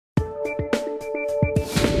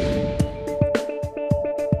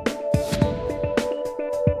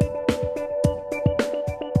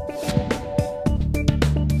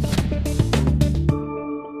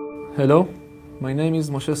Hello, my name is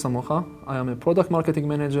Moshe Samocha. I am a product marketing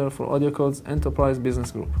manager for AudioCodes Enterprise Business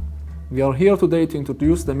Group. We are here today to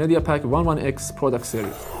introduce the MediaPack 11X product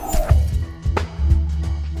series.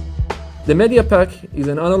 The MediaPack is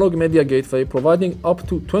an analog media gateway providing up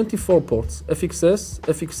to 24 ports, FXS,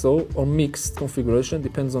 FXO, or mixed configuration,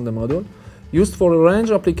 depends on the model, used for a range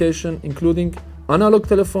of applications including analog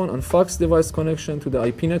telephone and fax device connection to the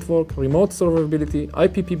IP network, remote servability,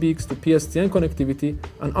 IP PBX to PSTN connectivity,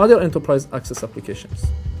 and other enterprise access applications.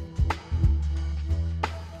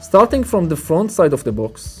 Starting from the front side of the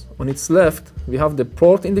box, on its left, we have the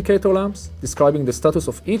port indicator lamps describing the status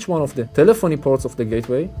of each one of the telephony ports of the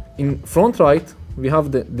gateway. In front right, we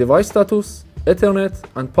have the device status, Ethernet,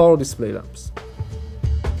 and power display lamps.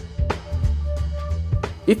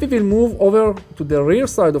 If we will move over to the rear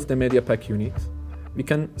side of the MediaPack unit, we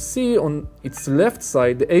can see on its left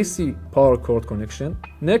side the AC power cord connection.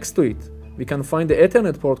 Next to it, we can find the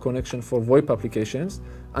Ethernet port connection for VoIP applications.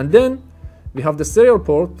 And then we have the serial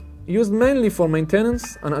port used mainly for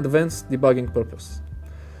maintenance and advanced debugging purpose.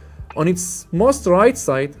 On its most right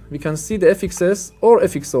side, we can see the FXS or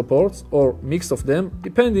FXO ports, or mix of them,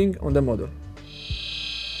 depending on the model.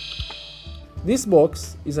 This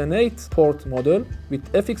box is an 8-port model with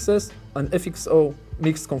FXS and FXO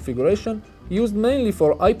mixed configuration used mainly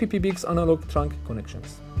for IP PBX analog trunk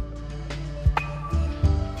connections.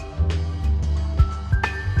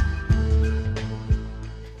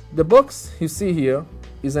 The box you see here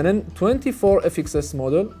is an N24 FXS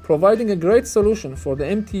model providing a great solution for the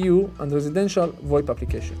MTU and residential VoIP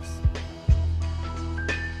applications.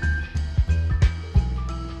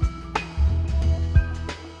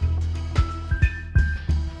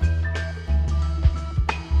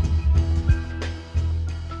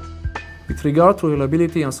 With regard to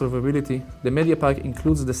reliability and servability, the MediaPack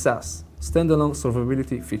includes the SAS, standalone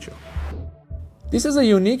servability feature. This is a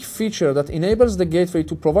unique feature that enables the gateway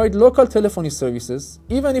to provide local telephony services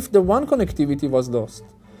even if the WAN connectivity was lost.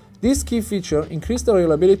 This key feature increases the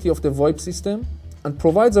reliability of the VoIP system and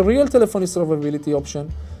provides a real telephony servability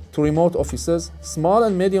option to remote offices, small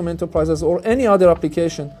and medium enterprises, or any other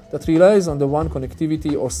application that relies on the WAN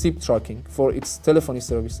connectivity or SIP tracking for its telephony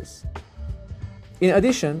services. In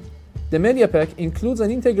addition, the MediaPack includes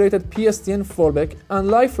an integrated PSTN fallback and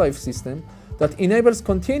lifeline system that enables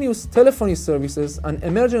continuous telephony services and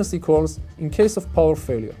emergency calls in case of power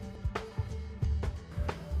failure.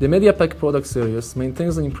 The MediaPack product series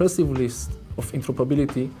maintains an impressive list of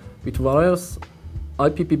interoperability with various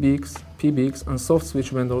IP PBX, PBX, and soft switch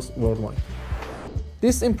vendors worldwide.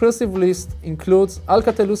 This impressive list includes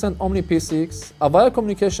Alcatel-Lucent Omni PCX, Avaya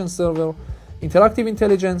Communication Server, Interactive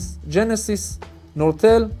Intelligence, Genesis,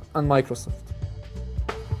 Nortel, and Microsoft.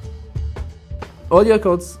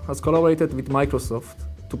 AudioCodes has collaborated with Microsoft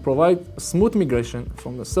to provide a smooth migration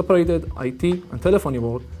from the separated IT and telephony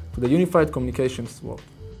world to the unified communications world.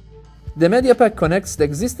 The MediaPack connects the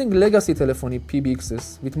existing legacy telephony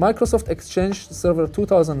PBXs with Microsoft Exchange Server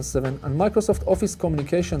 2007 and Microsoft Office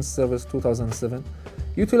Communications Servers 2007,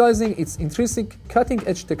 utilizing its intrinsic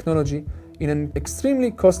cutting-edge technology in an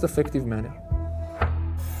extremely cost-effective manner.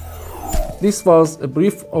 This was a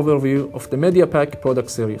brief overview of the MediaPack product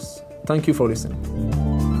series. Thank you for listening.